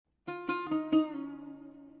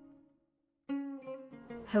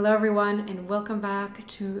Hello everyone and welcome back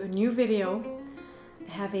to a new video.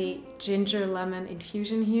 I have a ginger lemon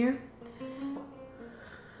infusion here.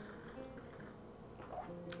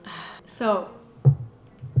 So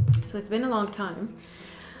it's been a long time.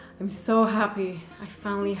 I'm so happy I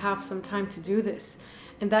finally have some time to do this.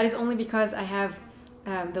 And that is only because I have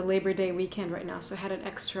the Labor Day weekend right now. So I had an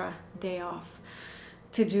extra day off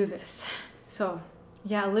to do this. So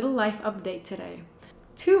yeah, a little life update today.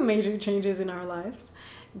 Two major changes in our lives.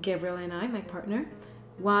 Gabriel and I, my partner.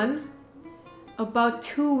 One, about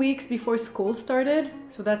 2 weeks before school started,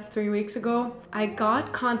 so that's 3 weeks ago, I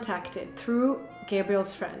got contacted through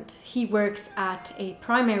Gabriel's friend. He works at a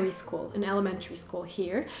primary school, an elementary school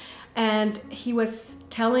here, and he was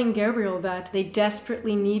telling Gabriel that they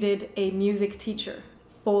desperately needed a music teacher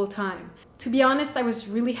full time. To be honest, I was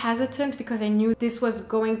really hesitant because I knew this was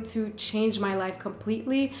going to change my life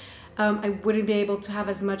completely. I wouldn't be able to have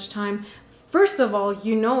as much time. First of all,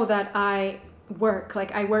 you know that I work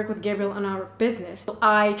with Gabriel on our business. So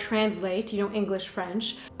I translate, English,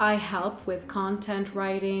 French. I help with content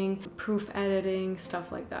writing, proof editing,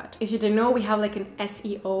 stuff like that. If you didn't know, we have like an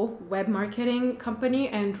SEO web marketing company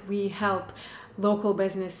and we help local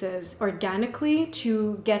businesses organically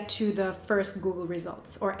to get to the first Google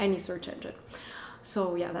results or any search engine.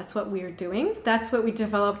 So yeah, that's what we're doing. That's what we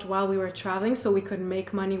developed while we were traveling so we could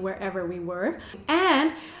make money wherever we were.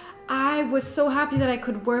 And I was so happy that I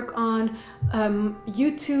could work on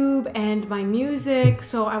YouTube and my music.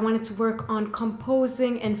 So I wanted to work on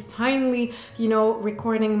composing and finally,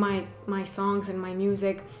 recording my songs and my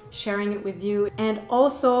music, sharing it with you. And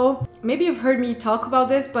also, maybe you've heard me talk about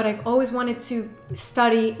this, but I've always wanted to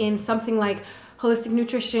study in something like holistic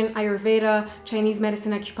nutrition, Ayurveda, Chinese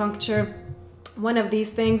medicine, acupuncture, one of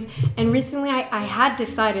these things. And recently I had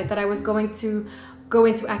decided that I was going to go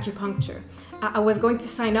into acupuncture. I was going to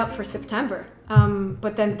sign up for September,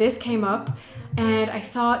 but then this came up and I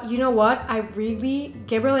thought, you know what,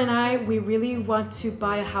 Gabriel and I, we really want to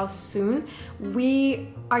buy a house soon.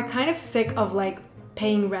 We are kind of sick of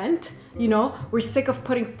paying rent, we're sick of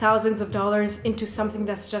putting thousands of dollars into something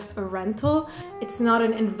that's just a rental. It's not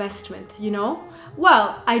an investment,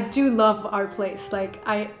 Well, I do love our place.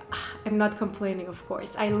 I'm not complaining, of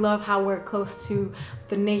course. I love how we're close to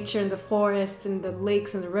the nature and the forests and the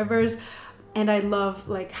lakes and the rivers. And I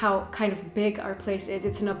love how kind of big our place is.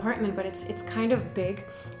 It's an apartment, but it's kind of big,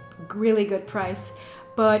 really good price.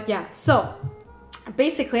 But yeah, so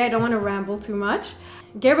basically I don't want to ramble too much.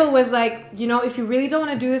 Gabriel was like, if you really don't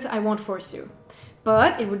want to do this, I won't force you,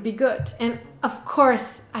 but it would be good. And of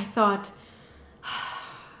course I thought,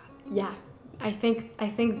 yeah, I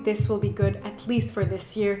think this will be good at least for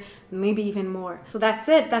this year, maybe even more. So that's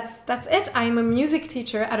it. That's it. I'm a music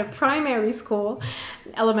teacher at a primary school,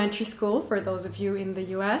 elementary school for those of you in the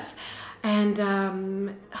US. And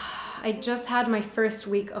I just had my first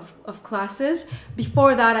week of classes.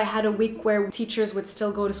 Before that, I had a week where teachers would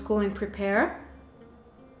still go to school and prepare.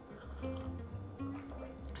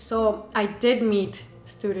 So I did meet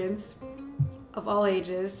students of all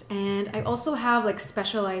ages, and I also have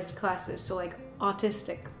specialized classes, so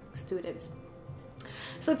autistic students.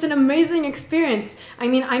 So it's an amazing experience. I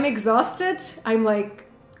mean, I'm exhausted. I'm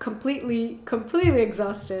completely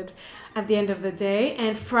exhausted at the end of the day.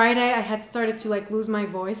 And Friday I had started to lose my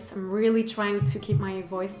voice. I'm really trying to keep my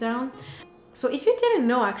voice down. So if you didn't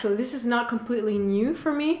know, actually, this is not completely new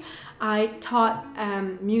for me. I taught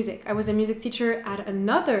music. I was a music teacher at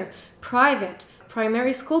another private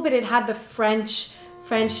primary school, but it had the French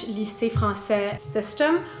lycée français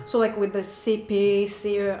system. So with the CP,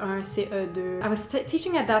 CE1, CE2. I was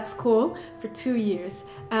teaching at that school for 2 years,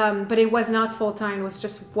 but it was not full-time. It was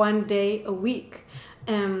just 1 day a week.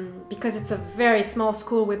 Because it's a very small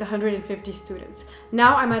school with 150 students.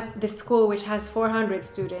 Now I'm at this school which has 400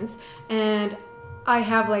 students, and I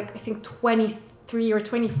have I think 23 or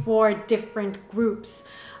 24 different groups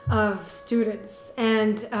of students,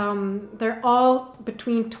 and they're all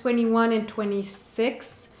between 21 and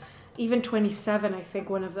 26, even 27, I think,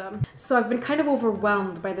 one of them. So I've been kind of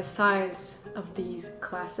overwhelmed by the size of these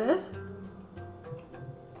classes.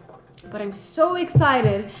 But I'm so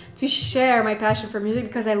excited to share my passion for music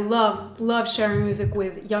because I love sharing music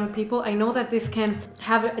with young people. I know that this can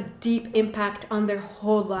have a deep impact on their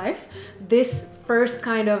whole life. This first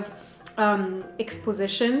kind of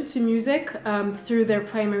exposition to music through their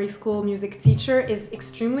primary school music teacher is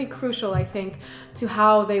extremely crucial, I think, to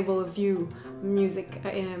how they will view music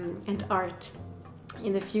and art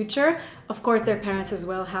in the future. Of course, their parents as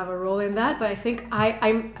well have a role in that, but I think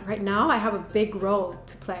I'm right now I have a big role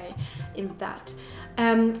to play in that.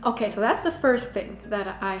 Okay, so that's the first thing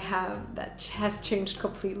that I have that has changed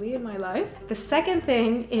completely in my life. The second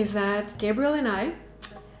thing is that Gabriel and I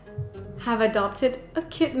have adopted a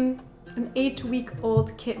kitten, an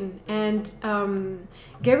 8-week-old kitten. And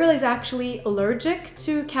Gabriel is actually allergic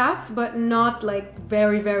to cats, but not like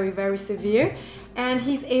very, very, very severe. And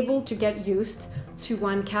he's able to get used to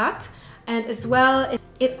one cat. And as well,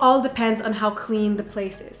 it all depends on how clean the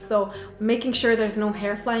place is. So making sure there's no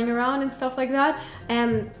hair flying around and stuff like that.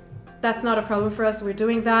 And that's not a problem for us. We're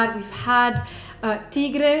doing that. We've had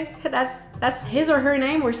Tigre. That's his or her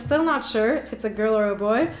name. We're still not sure if it's a girl or a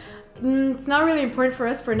boy. It's not really important for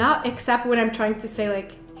us for now, except when I'm trying to say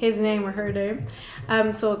like his name or her name.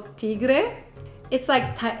 So Tigre. It's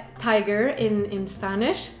like tiger in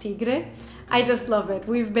Spanish, Tigre. I just love it.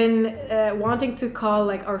 We've been wanting to call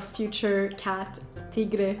like our future cat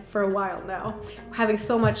Tigre for a while now. We're having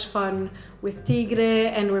so much fun with Tigre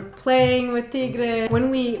and we're playing with Tigre. When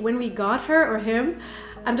we got her or him,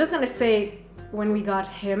 I'm just gonna say when we got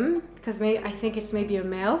him, because I think it's maybe a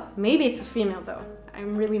male. Maybe it's a female though.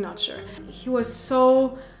 I'm really not sure. He was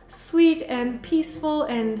so sweet and peaceful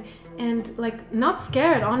and like not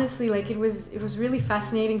scared, honestly. Like it was really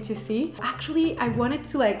fascinating to see. Actually, I wanted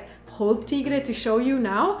to like hold Tigre to show you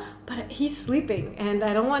now, but he's sleeping and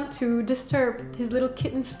I don't want to disturb his little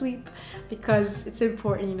kitten sleep because it's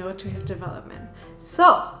important, you know, to his development.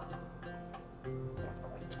 So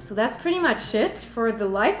that's pretty much it for the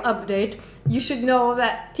life update. You should know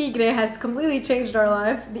that Tigre has completely changed our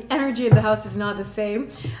lives. The energy in the house is not the same.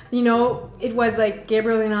 You know, it was like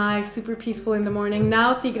Gabriel and I, super peaceful in the morning.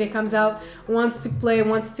 Now Tigre comes out, wants to play,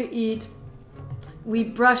 wants to eat. We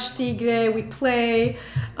brush Tigre, we play,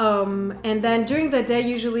 and then during the day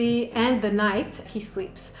usually and the night, he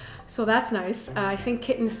sleeps. So that's nice. I think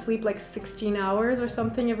kittens sleep like 16 hours or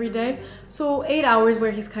something every day. So 8 hours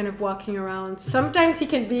where he's kind of walking around. Sometimes he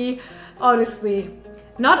can be, honestly,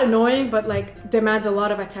 not annoying, but like demands a lot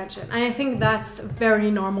of attention. And I think that's very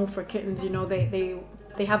normal for kittens. You know,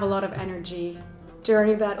 they have a lot of energy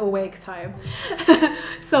during that awake time.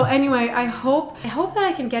 So anyway, I hope that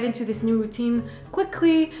I can get into this new routine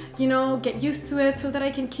quickly, you know, get used to it so that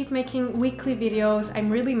I can keep making weekly videos.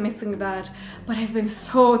 I'm really missing that, but I've been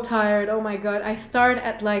so tired. Oh my god, I start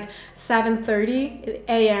at like 7:30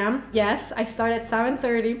 a.m. Yes, I start at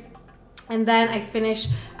 7:30 and then I finish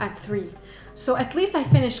at 3. So at least I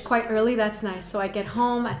finish quite early. That's nice. So I get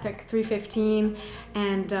home at like 3:15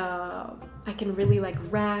 and I can really like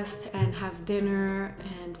rest and have dinner,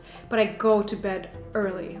 but I go to bed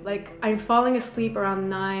early. Like I'm falling asleep around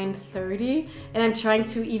 9:30 and I'm trying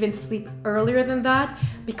to even sleep earlier than that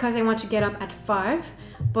because I want to get up at 5,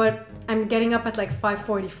 but I'm getting up at like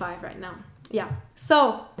 5:45 right now. Yeah,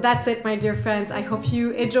 so that's it, my dear friends. I hope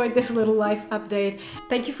you enjoyed this little life update.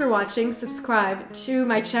 Thank you for watching. Subscribe to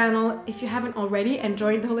my channel if you haven't already and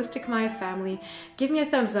join the Holistic Maya family. Give me a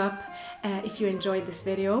thumbs up if you enjoyed this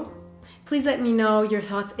video. Please let me know your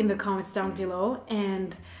thoughts in the comments down below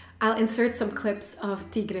and I'll insert some clips of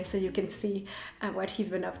Tigre so you can see what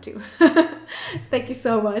he's been up to. Thank you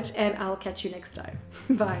so much and I'll catch you next time.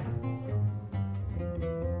 Bye.